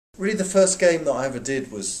really the first game that I ever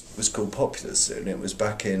did was called Populous, and it was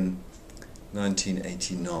back in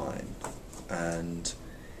 1989. And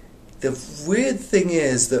the weird thing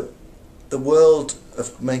is that the world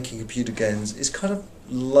of making computer games is kind of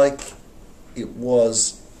like it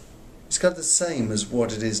was, it's kind of the same as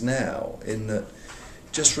what it is now, in that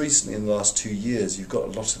just recently in the last 2 years you've got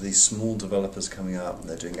a lot of these small developers coming up, and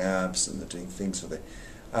they're doing apps, and they're doing things for the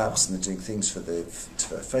apps, and they're doing things for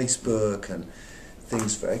Facebook, and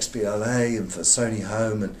things for XBLA and for Sony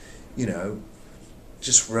Home, and you know,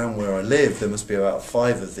 just around where I live there must be about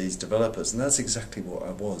 5 of these developers, and that's exactly what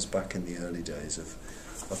I was back in the early days of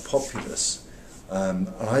Populous. And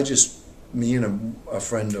I just, me and a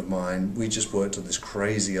friend of mine, we just worked on this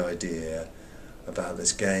crazy idea about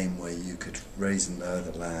this game where you could raise and lower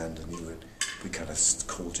the land, and we kind of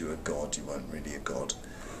called you a god, you weren't really a god.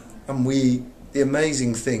 And the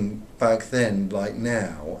amazing thing back then, like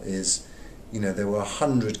now, is, you know, there were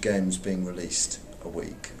 100 games being released a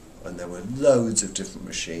week, and there were loads of different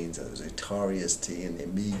machines. There was Atari ST and the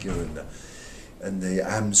Amiga and the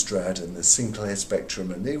Amstrad and the Sinclair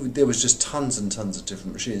Spectrum, and there was just tons and tons of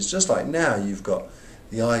different machines. Just like now, you've got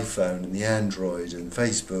the iPhone and the Android and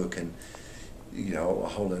Facebook and, you know, a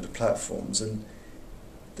whole load of platforms. And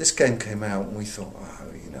this game came out, and we thought,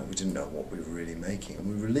 oh, you know, we didn't know what we were really making, and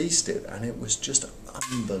we released it, and it was just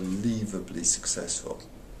unbelievably successful.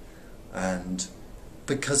 And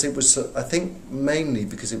because it was, I think mainly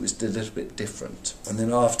because it was a little bit different. And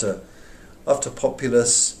then after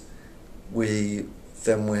Populous, we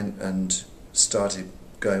then went and started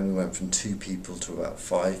going, we went from 2 people to about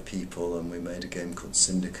 5 people, and we made a game called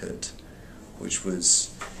Syndicate, which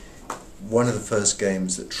was one of the first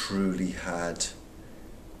games that truly had,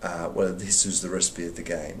 well, this was the recipe of the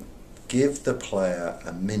game. Give the player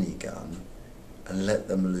a minigun and let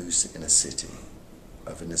them loose in a city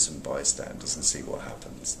of innocent bystanders and see what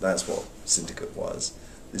happens. That's what Syndicate was.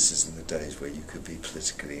 This is in the days where you could be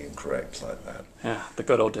politically incorrect like that. Yeah, the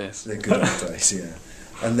good old days. The good old days, yeah.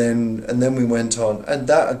 And then we went on, and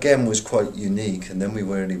that again was quite unique. And then we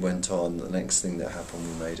really went on. The next thing that happened,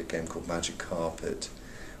 we made a game called Magic Carpet,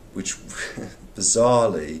 which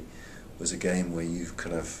bizarrely was a game where you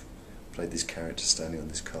kind of played this character standing on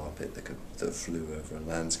this carpet that flew over a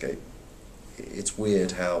landscape. It's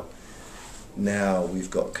weird how now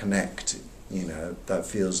we've got Kinect, you know, that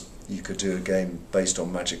feels, you could do a game based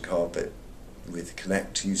on Magic Carpet with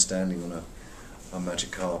Kinect, you standing on a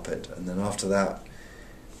Magic Carpet. And then after that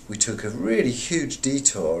we took a really huge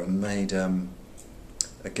detour and made a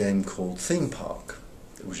game called Theme Park,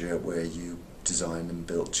 which is where you designed and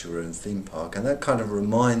built your own theme park. And that kind of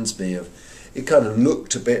reminds me of, it kind of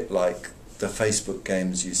looked a bit like the Facebook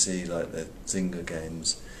games you see, like the Zynga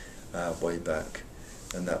games way back.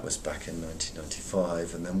 And that was back in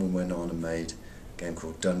 1995. And then we went on and made a game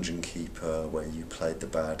called Dungeon Keeper, where you played the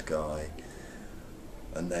bad guy.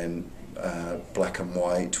 And then Black and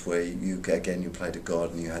White, where you played a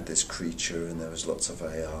god and you had this creature and there was lots of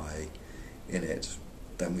AI in it.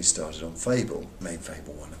 Then we started on Fable, made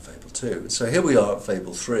Fable 1 and Fable 2. So here we are at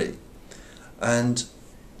Fable 3. And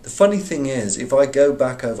the funny thing is, if I go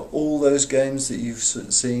back over all those games that you've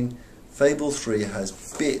seen, Fable 3 has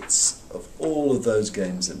bits of all of those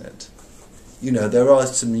games in it. You know, there are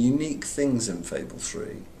some unique things in Fable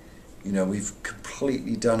 3. You know, we've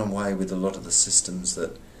completely done away with a lot of the systems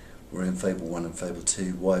that were in Fable 1 and Fable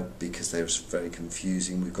 2. Why? Because they were very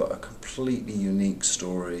confusing. We've got a completely unique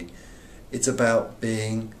story. It's about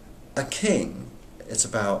being a king. It's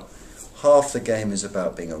about, half the game is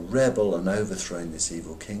about being a rebel and overthrowing this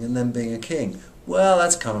evil king, and then being a king. Well,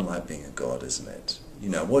 that's kind of like being a god, isn't it? You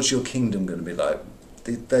know, what's your kingdom going to be like?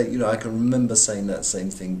 You know, I can remember saying that same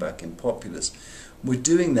thing back in Populous. We're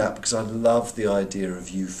doing that because I love the idea of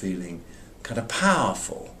you feeling kind of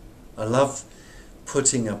powerful. I love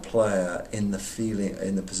putting a player in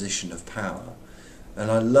the position of power. And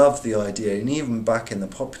I love the idea, and even back in the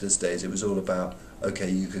Populous days, it was all about, okay,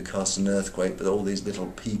 you could cast an earthquake, but all these little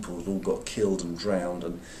people all got killed and drowned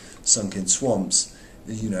and sunk in swamps.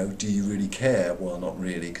 You know, do you really care? Well, not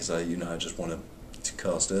really, because I just want to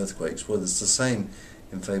cast earthquakes. Well, it's the same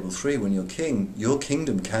in Fable 3. When you're king, your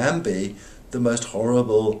kingdom can be the most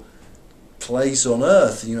horrible place on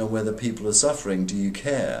earth, you know, where the people are suffering. Do you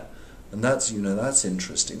care? And that's, you know, that's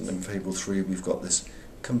interesting. In Fable 3 we've got this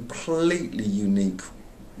completely unique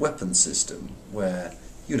weapon system where,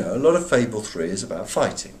 you know, a lot of Fable 3 is about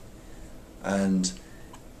fighting. And,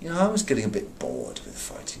 you know, I was getting a bit bored with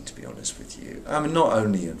fighting, to be honest with you. I mean, not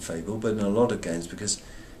only in Fable, but in a lot of games, because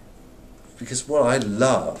what I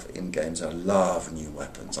love in games, I love new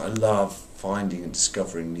weapons. I love finding and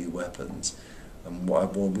discovering new weapons. And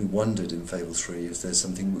what we wondered in Fable 3 is there's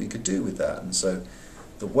something we could do with that. And so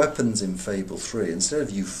the weapons in Fable 3, instead of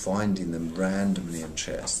you finding them randomly in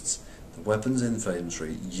chests, the weapons in Fable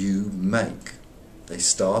 3 you make. They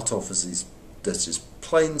start off as this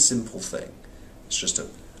plain simple thing. It's just a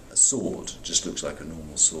sword, just looks like a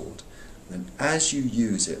normal sword. And as you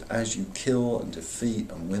use it, as you kill and defeat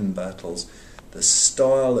and win battles, the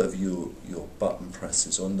style of your button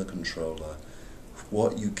presses on the controller,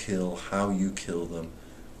 what you kill, how you kill them,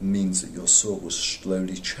 means that your sword will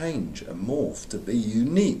slowly change and morph to be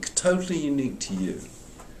unique, totally unique to you.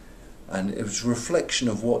 And it was a reflection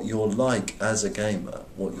of what you're like as a gamer,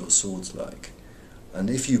 what your sword's like. And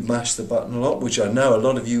if you mash the button a lot, which I know a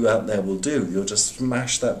lot of you out there will do, you'll just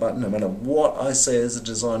smash that button. No matter what I say as a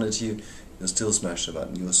designer to you, you'll still smash the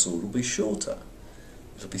button. Your sword will be shorter.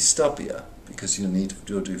 It'll be stubbier because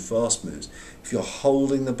you'll do fast moves. If you're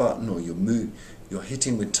holding the button or you're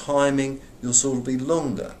hitting with timing, your sword will be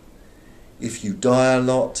longer. If you die a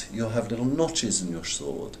lot, you'll have little notches in your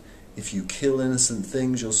sword. If you kill innocent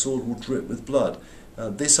things, your sword will drip with blood.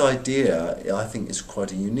 This idea, I think, is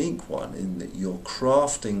quite a unique one in that you're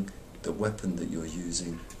crafting the weapon that you're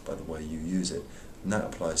using by the way you use it. And that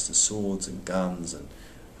applies to swords and guns and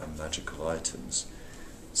magical items.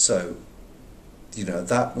 So,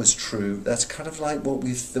 that was true. That's kind of like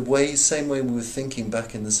same way we were thinking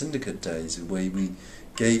back in the Syndicate days, the way we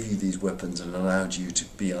gave you these weapons and allowed you to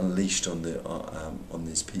be unleashed on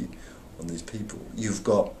these people. You've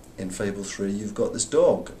got, in Fable 3, you've got this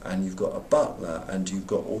dog, and you've got a butler, and you've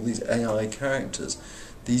got all these AI characters.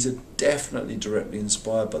 These are definitely directly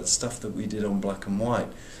inspired by the stuff that we did on Black and White.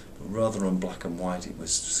 But rather on Black and White, it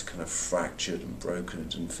was just kind of fractured and broken. It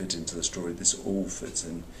didn't fit into the story. This all fits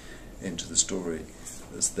into the story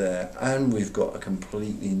that's there. And we've got a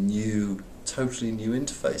completely new, totally new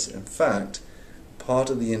interface. In fact,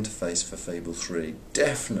 part of the interface for Fable 3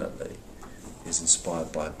 definitely is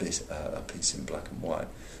inspired by a piece in Black and White.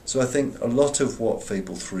 So I think a lot of what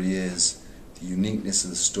Fable 3 is, the uniqueness of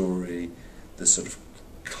the story, the sort of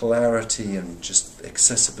clarity and just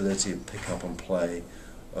accessibility and pick up and play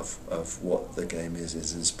of what the game is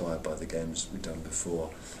inspired by the games we've done before.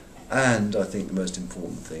 And I think the most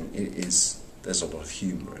important thing is there's a lot of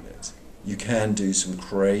humour in it. You can do some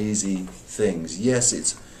crazy things. Yes,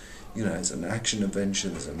 it's an action adventure,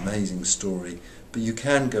 there's an amazing story, but you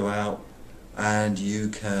can go out and you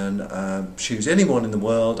can choose anyone in the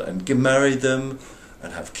world and marry them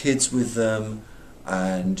and have kids with them,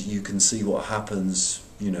 and you can see what happens,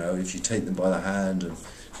 if you take them by the hand and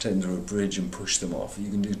take them to a bridge and push them off. You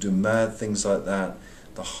can do mad things like that.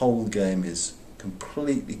 The whole game is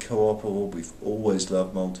completely co-opable. We've always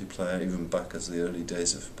loved multiplayer, even back as the early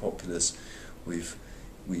days of Populous.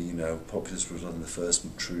 Populous was one of the first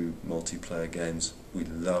true multiplayer games. We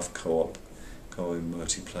love co-op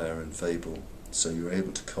multiplayer in Fable. So you're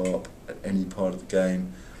able to co-op at any part of the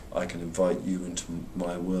game. I can invite you into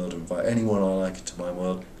my world, invite anyone I like into my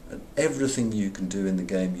world, and everything you can do in the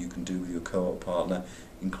game you can do with your co-op partner,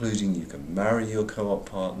 including you can marry your co-op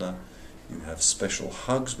partner, you have special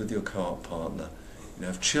hugs with your co-op partner, you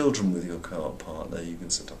have children with your co-op partner, you can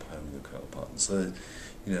set up home with your co-op partner. So,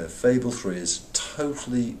 Fable 3 is a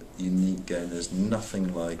totally unique game. There's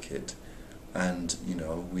nothing like it. And,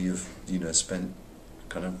 we have, spent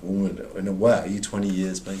kind of, in a way, 20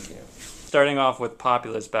 years making it. Starting off with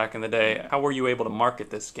Populous back in the day, how were you able to market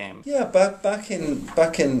this game? Yeah, back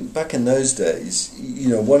in those days,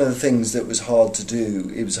 one of the things that was hard to do,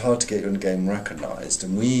 it was hard to get your game recognised,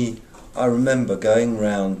 and I remember going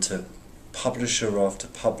round to publisher after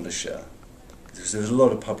publisher, because there was a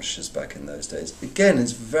lot of publishers back in those days. Again,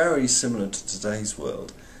 it's very similar to today's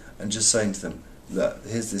world, and just saying to them, look,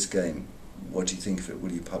 here's this game, what do you think of it,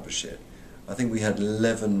 will you publish it? I think we had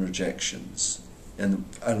 11 rejections, and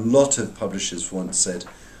a lot of publishers once said,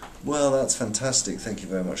 well, that's fantastic, thank you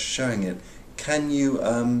very much for showing it. Can you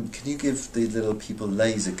give the little people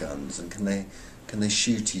laser guns, and can they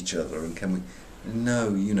shoot each other, and can we? No,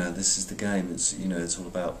 this is the game. It's it's all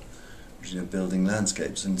about building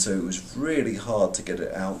landscapes, and so it was really hard to get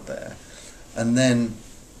it out there. And then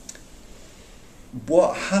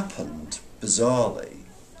what happened bizarrely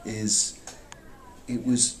is it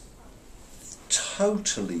was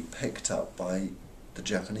totally picked up by the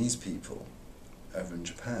Japanese people over in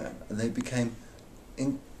Japan, and they became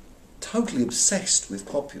totally obsessed with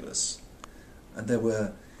Populous. And there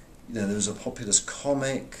was a Populous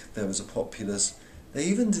comic, there was a Populous. They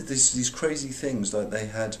even did these crazy things, like they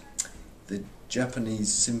had the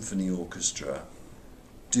Japanese Symphony Orchestra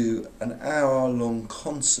do an hour-long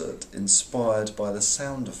concert inspired by the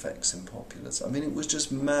sound effects in Populous. I mean, it was just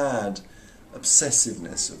mad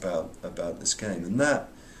obsessiveness about this game, and that,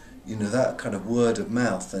 you know, that kind of word of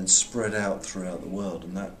mouth then spread out throughout the world,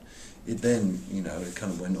 and that it then, you know, it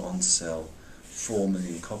kind of went on to sell 4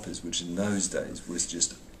 million copies, which in those days was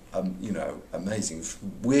just you know, amazing.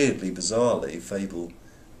 Weirdly, bizarrely, Fable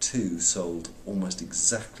 2 sold almost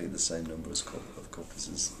exactly the same number of copies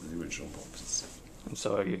as the original copies. And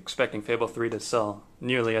so are you expecting Fable 3 to sell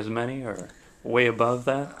nearly as many, or way above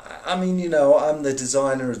that? I mean, you know, I'm the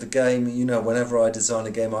designer of the game. You know, whenever I design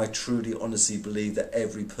a game, I truly, honestly believe that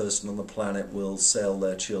every person on the planet will sell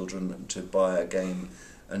their children to buy a game,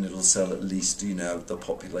 and it'll sell at least, you know, the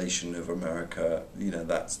population of America. You know,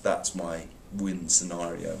 that's my win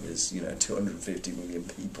scenario, is, you know, 250 million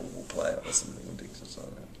people will play it or something ridiculous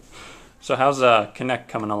like that. So how's Kinect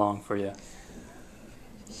coming along for you?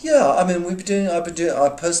 Yeah, I mean, I've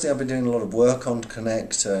been doing a lot of work on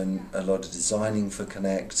Kinect and a lot of designing for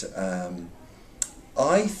Kinect.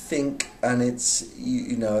 I think, and it's,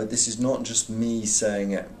 you know, this is not just me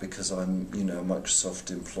saying it because I'm, you know, a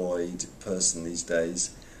Microsoft employed person these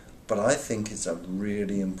days, but I think it's a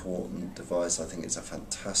really important device. I think it's a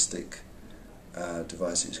fantastic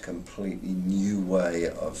device. It's a completely new way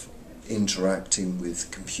of interacting with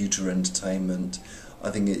computer entertainment. I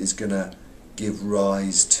think it is going to give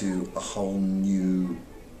rise to a whole new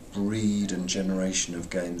breed and generation of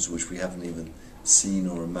games which we haven't even seen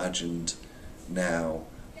or imagined now.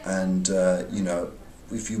 And you know,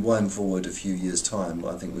 if you wind forward a few years' time,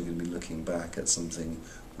 I think we're going to be looking back at something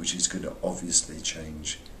which is going to obviously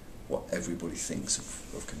change what everybody thinks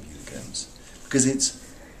of computer games, because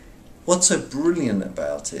it's, what's so brilliant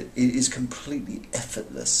about it, it is completely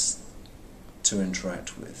effortless to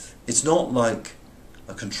interact with. It's not like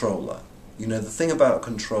a controller. You know, the thing about a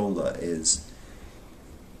controller is,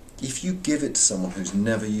 if you give it to someone who's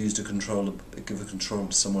never used a controller, give a controller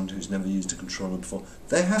to someone who's never used a controller before,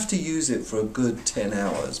 they have to use it for a good 10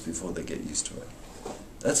 hours before they get used to it.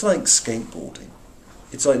 That's like skateboarding.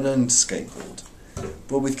 It's like learning to skateboard.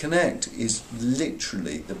 But with Kinect, is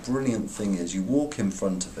literally, the brilliant thing is you walk in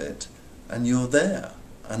front of it and you're there,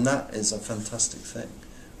 and that is a fantastic thing.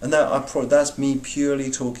 And that's me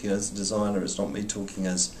purely talking as a designer. It's not me talking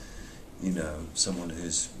as, you know, someone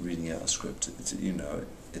who's reading out a script. It's, you know,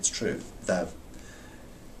 it's true. That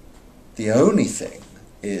the only thing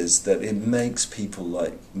is that it makes people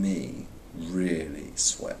like me really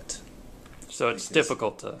sweat. So it's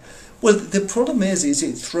difficult to... Well, the problem is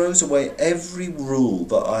it throws away every rule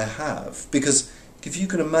that I have, because if you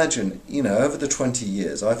can imagine, you know, over the 20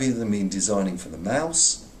 years, I've either been designing for the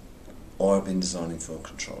mouse or I've been designing for a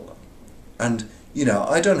controller. And, you know,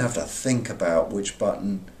 I don't have to think about which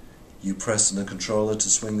button you press on the controller to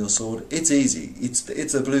swing your sword. It's easy.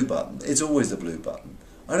 It's a blue button. It's always the blue button.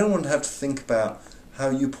 I don't want to have to think about how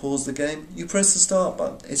you pause the game. You press the start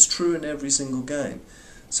button. It's true in every single game.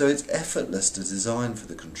 So it's effortless to design for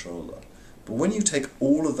the controller. But when you take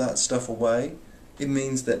all of that stuff away, it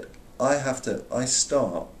means that I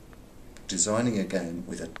start designing a game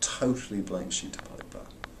with a totally blank sheet of paper.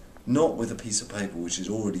 Not with a piece of paper which is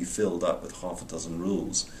already filled up with half a dozen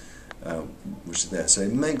rules, which are there. So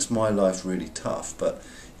it makes my life really tough. But,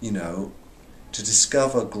 you know, to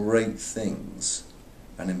discover great things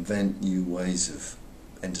and invent new ways of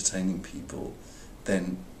entertaining people,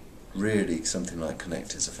 then really something like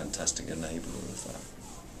Kinect is a fantastic enabler of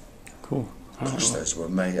that. Cool. Gosh, those were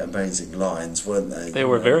amazing lines, weren't they? They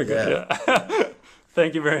were very good, yeah.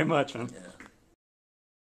 Thank you very much, man. Yeah.